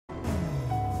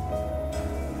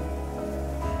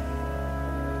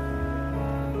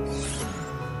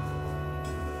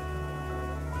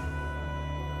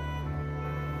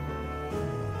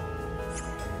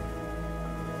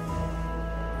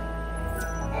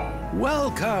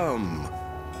Welcome!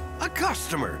 A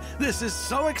customer! This is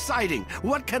so exciting!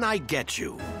 What can I get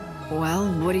you?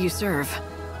 Well, what do you serve?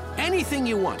 Anything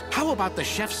you want. How about the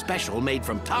chef's special made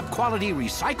from top-quality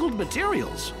recycled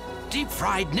materials?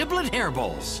 Deep-fried niblet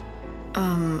hairballs.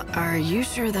 Are you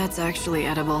sure that's actually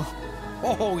edible?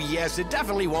 Oh, yes, it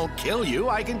definitely won't kill you,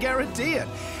 I can guarantee it.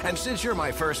 And since you're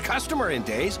my first customer in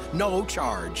days, no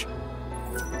charge.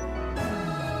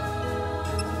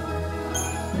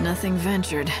 Nothing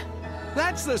ventured.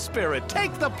 That's the spirit.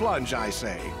 Take the plunge, I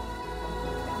say.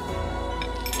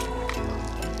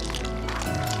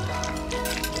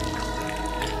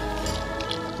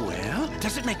 Well,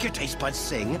 does it make your taste buds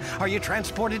sing? Are you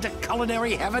transported to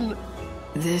culinary heaven?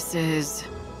 This is...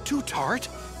 Too tart?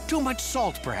 Too much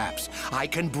salt, perhaps? I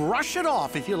can brush it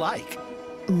off if you like.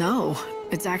 No,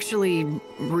 it's actually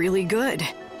really good.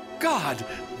 God,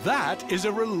 that is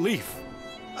a relief.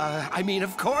 I mean,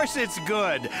 of course it's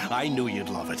good. I knew you'd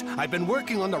love it. I've been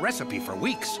working on the recipe for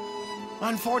weeks.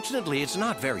 Unfortunately, it's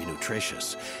not very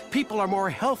nutritious. People are more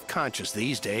health conscious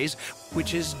these days,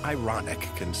 which is ironic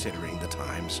considering the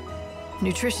times.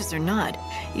 Nutritious or not,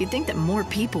 you'd think that more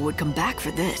people would come back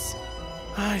for this.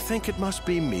 I think it must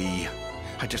be me.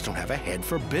 I just don't have a head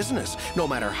for business. No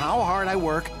matter how hard I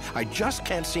work, I just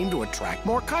can't seem to attract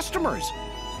more customers.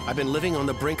 I've been living on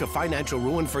the brink of financial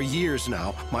ruin for years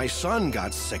now. My son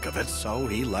got sick of it, so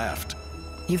he left.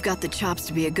 You've got the chops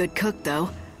to be a good cook, though.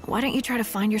 Why don't you try to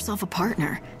find yourself a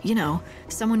partner? You know,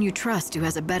 someone you trust who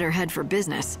has a better head for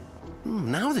business.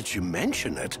 Now that you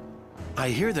mention it, I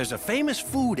hear there's a famous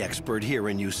food expert here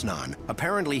in XIII.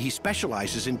 Apparently he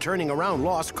specializes in turning around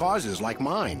lost causes like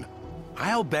mine.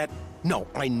 I'll bet... No,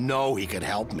 I know he could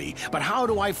help me, but how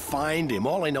do I find him?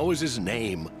 All I know is his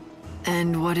name.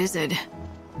 And what is it?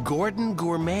 Gordon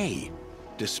Gourmet.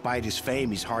 Despite his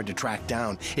fame, he's hard to track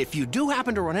down. If you do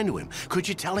happen to run into him, could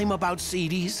you tell him about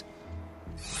Seedy's?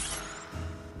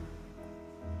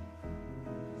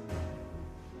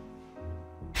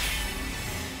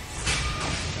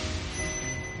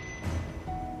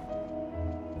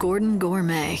 Gordon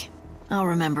Gourmet. I'll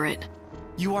remember it.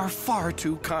 You are far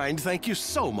too kind. Thank you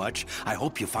so much. I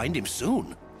hope you find him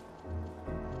soon.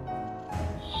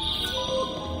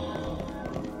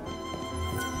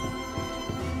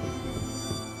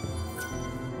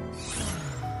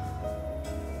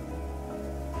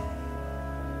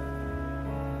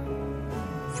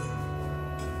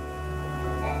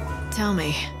 Tell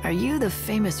me, are you the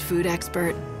famous food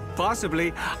expert?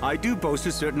 Possibly. I do boast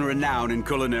a certain renown in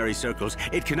culinary circles.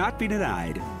 It cannot be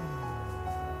denied.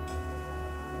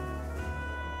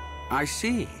 I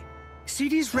see.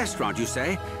 Seedy's restaurant, you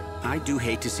say? I do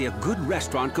hate to see a good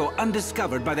restaurant go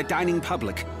undiscovered by the dining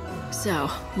public. So,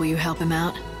 will you help him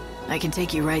out? I can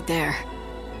take you right there.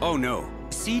 Oh no.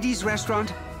 Seedy's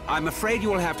restaurant? I'm afraid you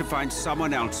will have to find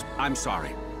someone else. I'm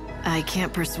sorry. I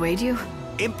can't persuade you?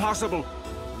 Impossible.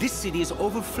 This city is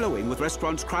overflowing with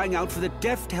restaurants crying out for the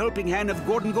deft helping hand of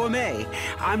Gordon Gourmet.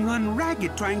 I'm run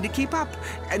ragged trying to keep up.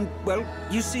 And, well,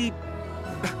 you see...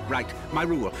 Right, my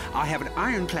rule. I have an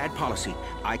ironclad policy.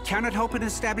 I cannot help an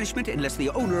establishment unless the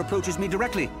owner approaches me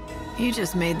directly. You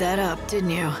just made that up,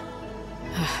 didn't you?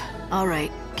 All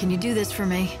right, can you do this for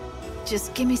me?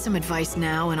 Just give me some advice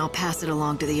now and I'll pass it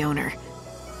along to the owner.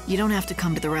 You don't have to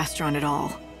come to the restaurant at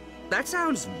all. That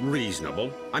sounds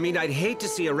reasonable. I mean, I'd hate to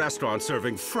see a restaurant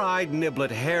serving fried niblet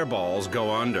hairballs go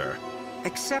under.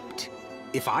 Except,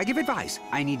 if I give advice,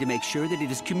 I need to make sure that it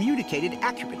is communicated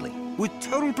accurately, with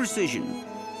total precision.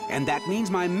 And that means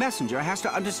my messenger has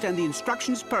to understand the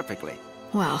instructions perfectly.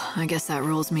 Well, I guess that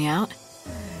rules me out.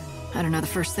 I don't know the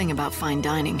first thing about fine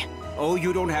dining. Oh,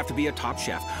 you don't have to be a top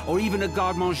chef, or even a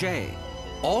garde-manger.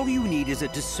 All you need is a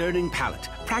discerning palate.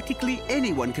 Practically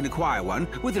anyone can acquire one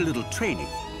with a little training.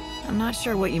 I'm not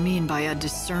sure what you mean by a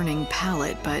discerning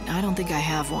palate, but I don't think I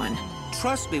have one.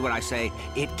 Trust me when I say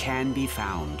it can be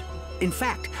found. In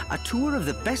fact, a tour of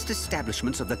the best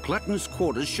establishments of the Glutton's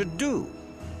quarters should do.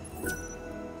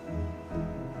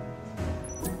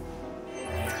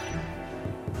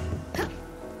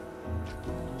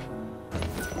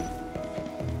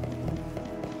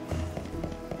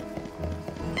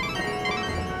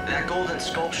 That golden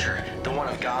sculpture, the one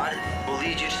of God, will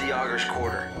lead you to the Augur's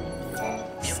Quarter.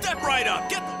 Step right up!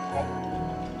 Get...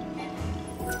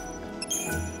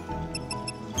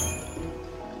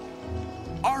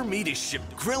 Our meat is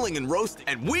shipped grilling and roasted,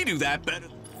 and we do that better.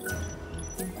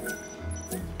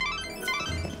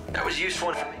 That was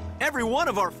useful. Every one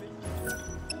of our...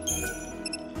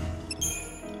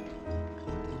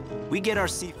 We get our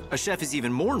seat. A chef is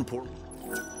even more important.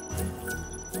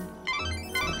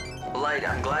 Light,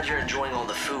 I'm glad you're enjoying all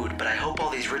the food, but I hope all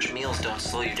these rich meals don't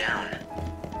slow you down.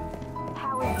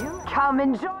 How are you? Come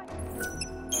enjoy.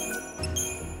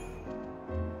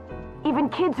 Even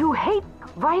kids who hate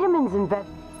vitamins and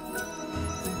vegetables.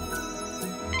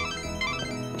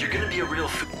 You're gonna be a real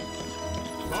food.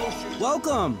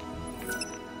 Welcome!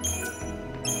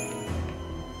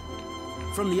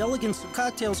 From the elegance of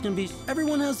cocktails can be,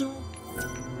 everyone has their own.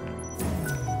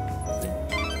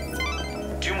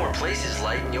 2 more places,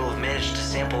 Light, and you'll have managed to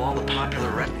sample all the popular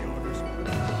restaurants.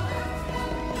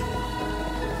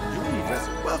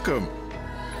 Welcome.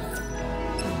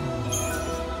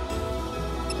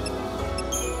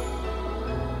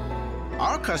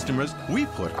 Our customers, we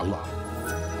put a lot.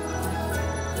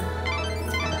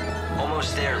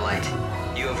 Almost there, Light.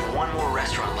 You have 1 more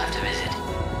restaurant left to visit.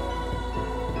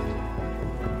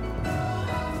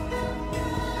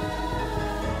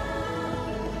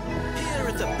 Here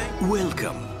at the bank.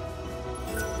 Welcome.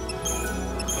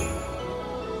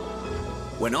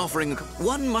 When offering,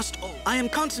 one must. I am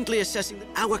constantly assessing that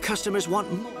our customers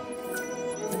want more.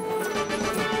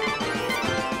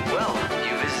 Well,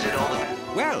 you visited all the...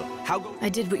 Well, how go... I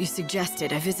did what you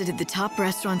suggested. I visited the top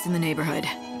restaurants in the neighborhood.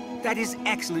 That is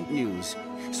excellent news.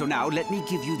 So now let me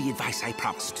give you the advice I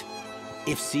promised.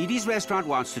 If Seedy's restaurant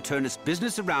wants to turn its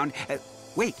business around...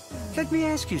 wait, let me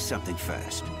ask you something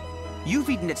first.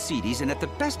 You've eaten at Seedy's and at the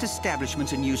best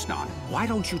establishments in Yusnan. Why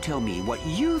don't you tell me what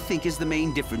you think is the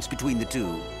main difference between the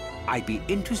two? I'd be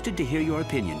interested to hear your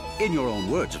opinion. In your own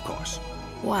words, of course.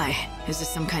 Why? Is this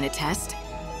some kind of test?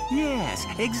 Yes,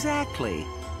 exactly.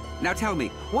 Now tell me,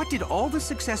 what did all the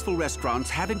successful restaurants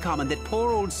have in common that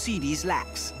poor old Seedy's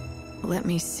lacks? Let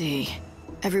me see.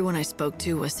 Everyone I spoke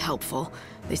to was helpful.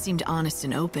 They seemed honest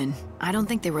and open. I don't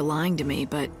think they were lying to me,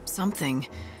 but something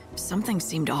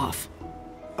seemed off.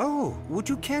 Oh, would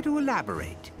you care to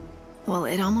elaborate? Well,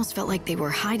 it almost felt like they were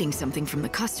hiding something from the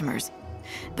customers.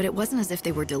 But it wasn't as if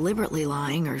they were deliberately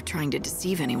lying or trying to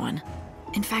deceive anyone.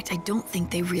 In fact, I don't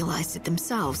think they realized it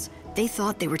themselves. They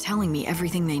thought they were telling me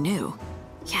everything they knew.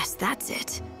 Yes, that's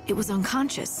it. It was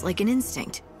unconscious, like an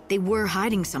instinct. They were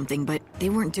hiding something, but they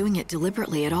weren't doing it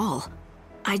deliberately at all.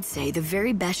 I'd say the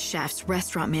very best chefs,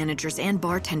 restaurant managers, and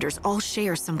bartenders all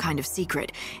share some kind of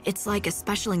secret. It's like a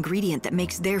special ingredient that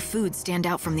makes their food stand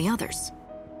out from the others.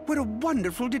 What a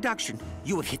wonderful deduction.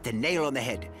 You have hit the nail on the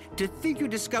head. To think you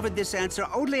discovered this answer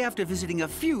only after visiting a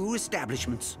few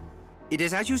establishments. It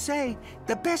is as you say,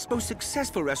 the best, most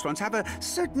successful restaurants have a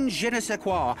certain je ne sais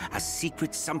quoi, a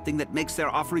secret something that makes their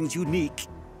offerings unique.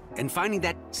 And finding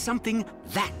that something,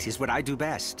 that is what I do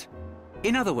best.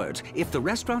 In other words, if the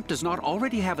restaurant does not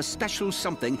already have a special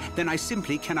something, then I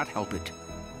simply cannot help it.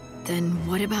 Then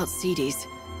what about Seedy's?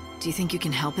 Do you think you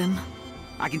can help him?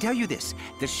 I can tell you this,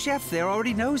 the chef there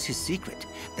already knows his secret.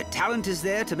 The talent is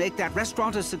there to make that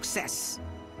restaurant a success.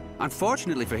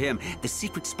 Unfortunately for him, the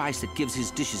secret spice that gives his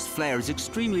dishes flair is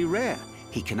extremely rare.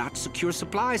 He cannot secure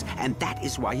supplies, and that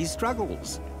is why he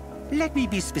struggles. Let me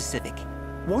be specific.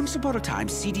 Once upon a time,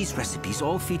 Seedy's recipes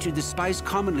all featured the spice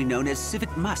commonly known as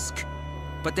civet musk.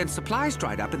 But then supplies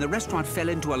dried up and the restaurant fell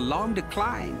into a long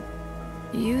decline.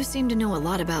 You seem to know a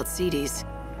lot about Seedy's.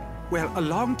 Well, a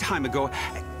long time ago,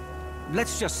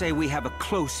 let's just say we have a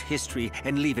close history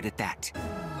and leave it at that.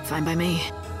 Fine by me.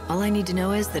 All I need to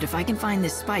know is that if I can find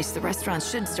this spice, the restaurant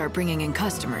should start bringing in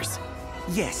customers.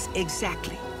 Yes,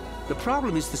 exactly. The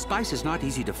problem is the spice is not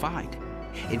easy to find.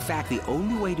 In fact, the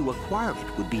only way to acquire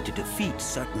it would be to defeat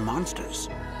certain monsters.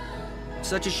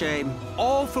 Such a shame.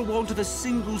 All for want of a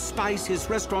single spice, his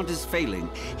restaurant is failing.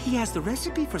 He has the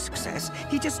recipe for success,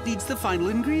 he just needs the final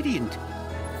ingredient.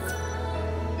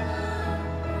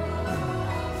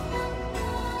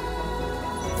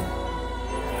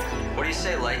 What do you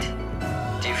say, Light?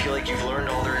 Do you feel like you've learned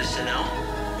all there is to know?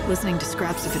 Listening to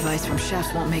scraps of advice from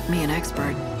chefs won't make me an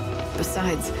expert.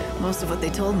 Besides, most of what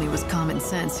they told me was common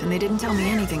sense, and they didn't tell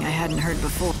me anything I hadn't heard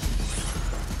before.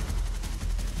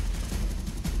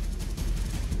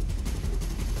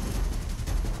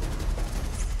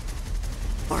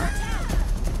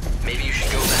 Maybe you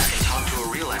should go back and talk to a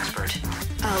real expert.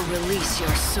 I'll release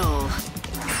your soul.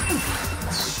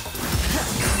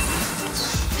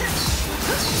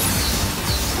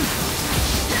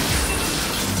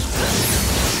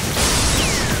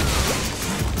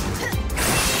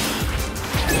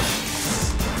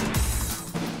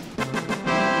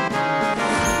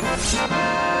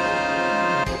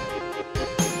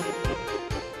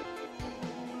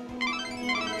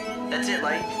 That's it,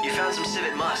 Light. You found some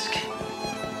civet musk.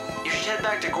 You should head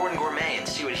back to Gordon Gourmet and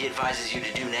see what he advises you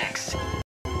to do next.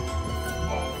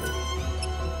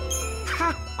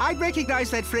 Ha! I'd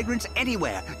recognize that fragrance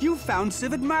anywhere. You found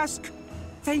civet musk.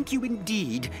 Thank you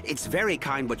indeed. It's very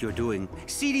kind what you're doing.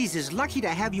 Seedy's is lucky to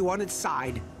have you on its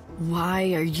side.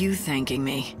 Why are you thanking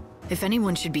me? If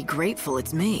anyone should be grateful,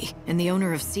 it's me, and the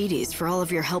owner of Seedy's for all of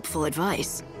your helpful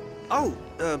advice. Oh,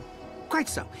 quite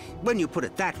so. When you put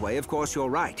it that way, of course you're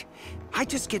right. I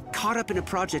just get caught up in a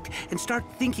project and start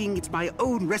thinking it's my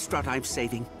own restaurant I'm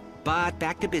saving. But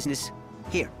back to business.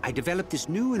 Here, I developed this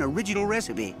new and original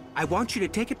recipe. I want you to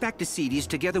take it back to Seedy's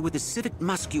together with the civet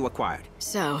musk you acquired.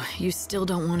 So, you still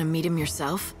don't want to meet him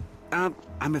yourself?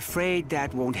 I'm afraid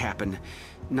that won't happen.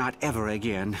 Not ever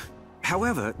again.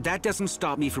 However, that doesn't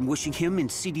stop me from wishing him and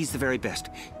Seedy's the very best.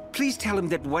 Please tell him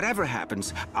that whatever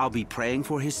happens, I'll be praying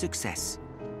for his success.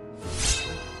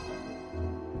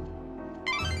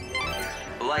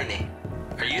 Lightning,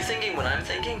 are you thinking what I'm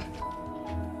thinking?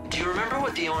 Do you remember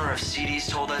what the owner of Seedy's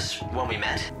told us when we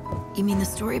met? You mean the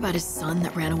story about his son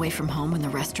that ran away from home when the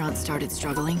restaurant started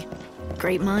struggling?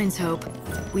 Great minds, Hope.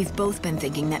 We've both been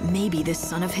thinking that maybe this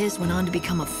son of his went on to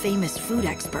become a famous food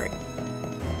expert.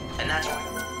 And that's why...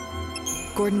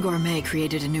 Gordon Gourmet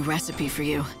created a new recipe for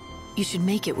you. You should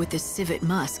make it with this civet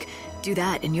musk. Do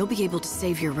that and you'll be able to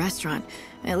save your restaurant.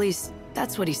 At least,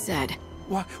 that's what he said.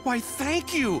 Why,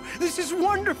 thank you! This is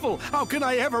wonderful! How can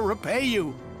I ever repay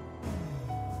you?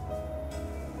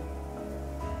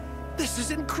 This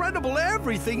is incredible!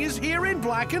 Everything is here in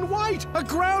black and white! A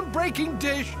groundbreaking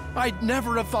dish! I'd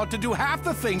never have thought to do half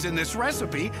the things in this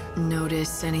recipe.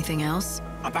 Notice anything else?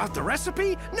 About the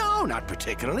recipe? No, not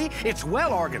particularly. It's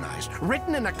well organized,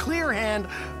 written in a clear hand.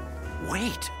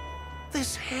 Wait,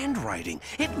 this handwriting,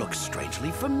 it looks strangely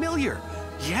familiar.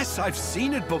 Yes, I've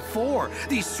seen it before.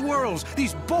 These swirls,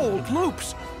 these bold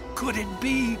loops. Could it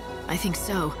be? I think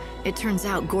so. It turns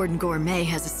out Gordon Gourmet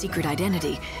has a secret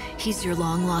identity. He's your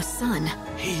long-lost son.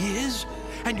 He is?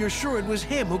 And you're sure it was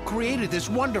him who created this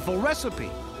wonderful recipe?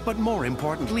 But more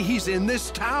importantly, he's in this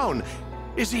town.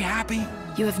 Is he happy?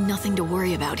 You have nothing to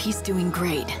worry about. He's doing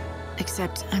great.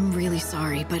 Except, I'm really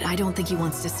sorry, but I don't think he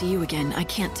wants to see you again. I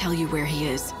can't tell you where he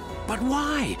is. But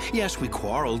why? Yes, we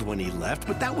quarreled when he left,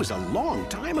 but that was a long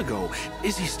time ago.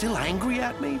 Is he still angry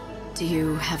at me? Do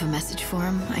you have a message for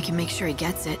him? I can make sure he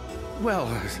gets it. Well,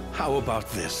 how about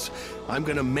this? I'm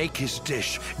gonna make his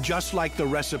dish just like the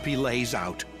recipe lays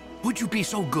out. Would you be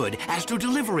so good as to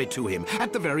deliver it to him?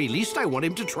 At the very least, I want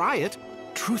him to try it.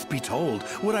 Truth be told,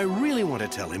 what I really want to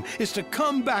tell him is to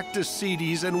come back to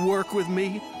Seedy's and work with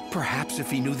me. Perhaps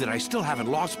if he knew that I still haven't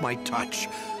lost my touch.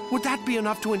 Would that be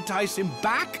enough to entice him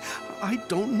back? I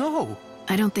don't know.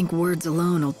 I don't think words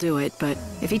alone will do it, but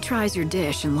if he tries your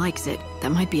dish and likes it,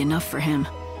 that might be enough for him.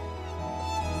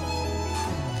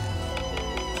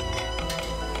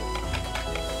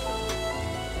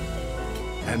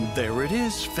 And there it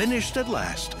is, finished at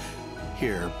last.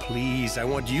 Here, please, I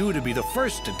want you to be the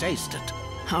first to taste it.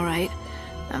 All right.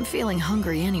 I'm feeling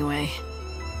hungry anyway.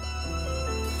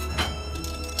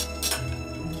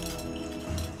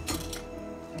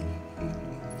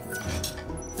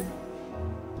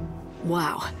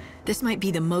 Wow, this might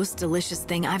be the most delicious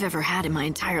thing I've ever had in my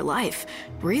entire life.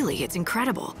 Really, it's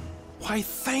incredible. Why,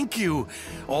 thank you.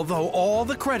 Although all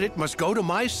the credit must go to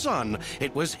my son,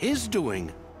 it was his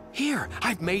doing. Here,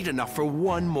 I've made enough for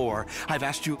one more. I've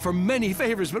asked you for many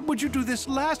favors, but would you do this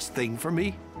last thing for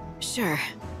me? Sure.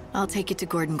 I'll take it to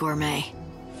Gordon Gourmet.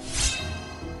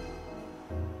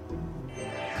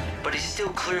 But he still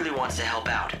clearly wants to help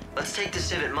out. Let's take the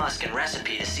civet musk and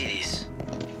recipe to Seedy's.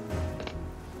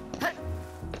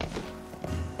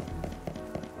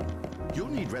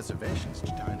 You'll need reservations to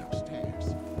dine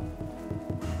upstairs.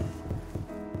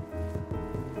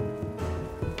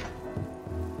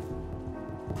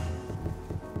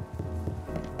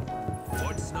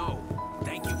 Lord Snow,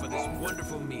 thank you for this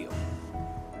wonderful meal.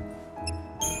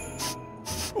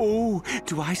 Oh,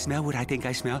 do I smell what I think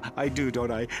I smell? I do,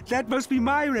 don't I? That must be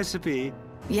my recipe.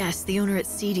 Yes, the owner at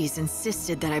Seedy's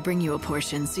insisted that I bring you a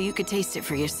portion so you could taste it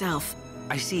for yourself.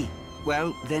 I see.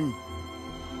 Well, then...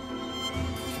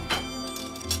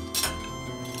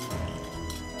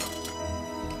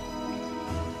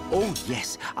 Oh,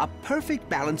 yes, a perfect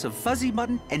balance of fuzzy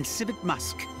mutton and civet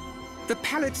musk. The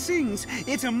palate sings.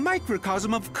 It's a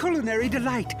microcosm of culinary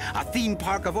delight, a theme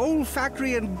park of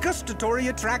olfactory and gustatory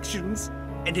attractions.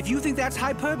 And if you think that's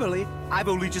hyperbole, I've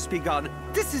only just begun.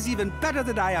 This is even better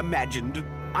than I imagined.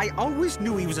 I always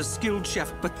knew he was a skilled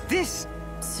chef, but this...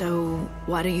 So,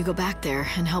 why don't you go back there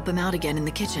and help him out again in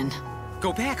the kitchen?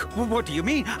 Go back? What do you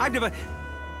mean? I've never...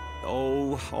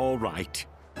 Oh, all right.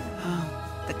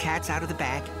 The cat's out of the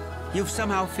bag. You've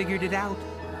somehow figured it out.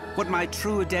 What my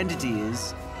true identity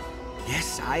is.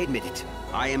 Yes, I admit it.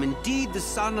 I am indeed the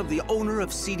son of the owner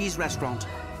of Seedy's restaurant.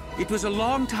 It was a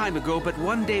long time ago, but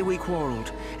one day we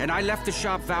quarreled, and I left the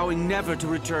shop vowing never to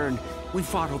return. We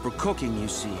fought over cooking, you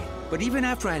see. But even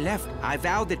after I left, I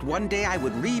vowed that one day I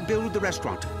would rebuild the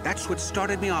restaurant. That's what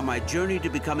started me on my journey to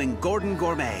becoming Gordon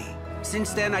Gourmet.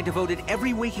 Since then, I devoted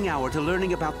every waking hour to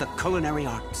learning about the culinary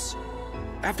arts.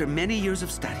 After many years of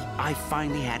study, I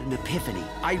finally had an epiphany.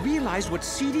 I realized what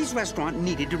Seedy's restaurant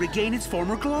needed to regain its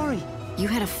former glory. You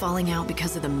had a falling out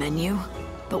because of the menu?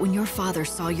 But when your father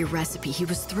saw your recipe, he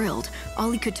was thrilled.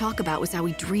 All he could talk about was how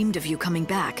he dreamed of you coming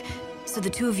back. So the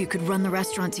two of you could run the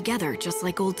restaurant together, just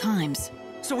like old times.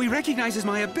 So he recognizes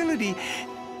my ability.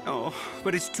 Oh,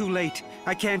 but it's too late.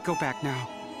 I can't go back now.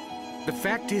 The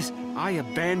fact is, I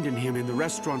abandoned him in the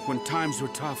restaurant when times were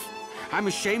tough. I'm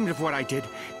ashamed of what I did.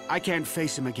 I can't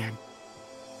face him again.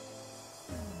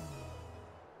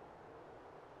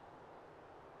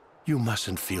 You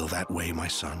mustn't feel that way, my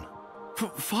son.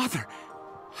 Father,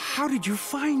 how did you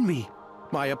find me?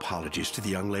 My apologies to the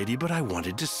young lady, but I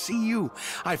wanted to see you.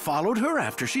 I followed her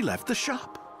after she left the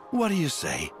shop. What do you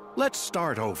say? Let's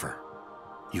start over.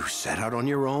 You set out on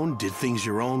your own, did things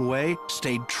your own way,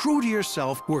 stayed true to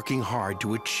yourself, working hard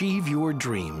to achieve your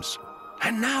dreams.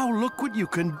 And now look what you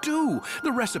can do.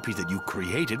 The recipe that you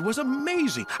created was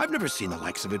amazing. I've never seen the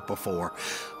likes of it before.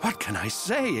 What can I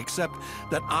say except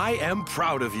that I am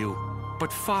proud of you?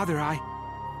 But Father,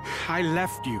 I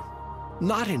left you.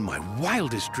 Not in my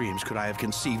wildest dreams could I have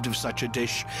conceived of such a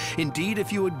dish. Indeed,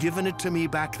 if you had given it to me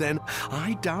back then,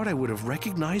 I doubt I would have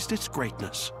recognized its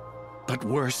greatness. But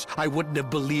worse, I wouldn't have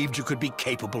believed you could be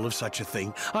capable of such a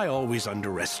thing. I always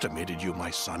underestimated you, my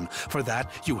son. For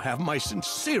that, you have my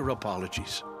sincere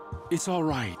apologies. It's all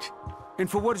right. And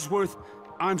for what it's worth,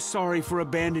 I'm sorry for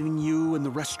abandoning you and the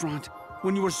restaurant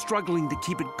when you were struggling to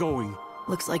keep it going.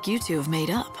 Looks like you two have made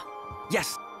up.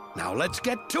 Yes. Now let's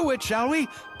get to it, shall we?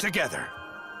 Together.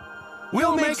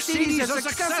 We'll make Seedy's a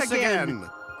success again!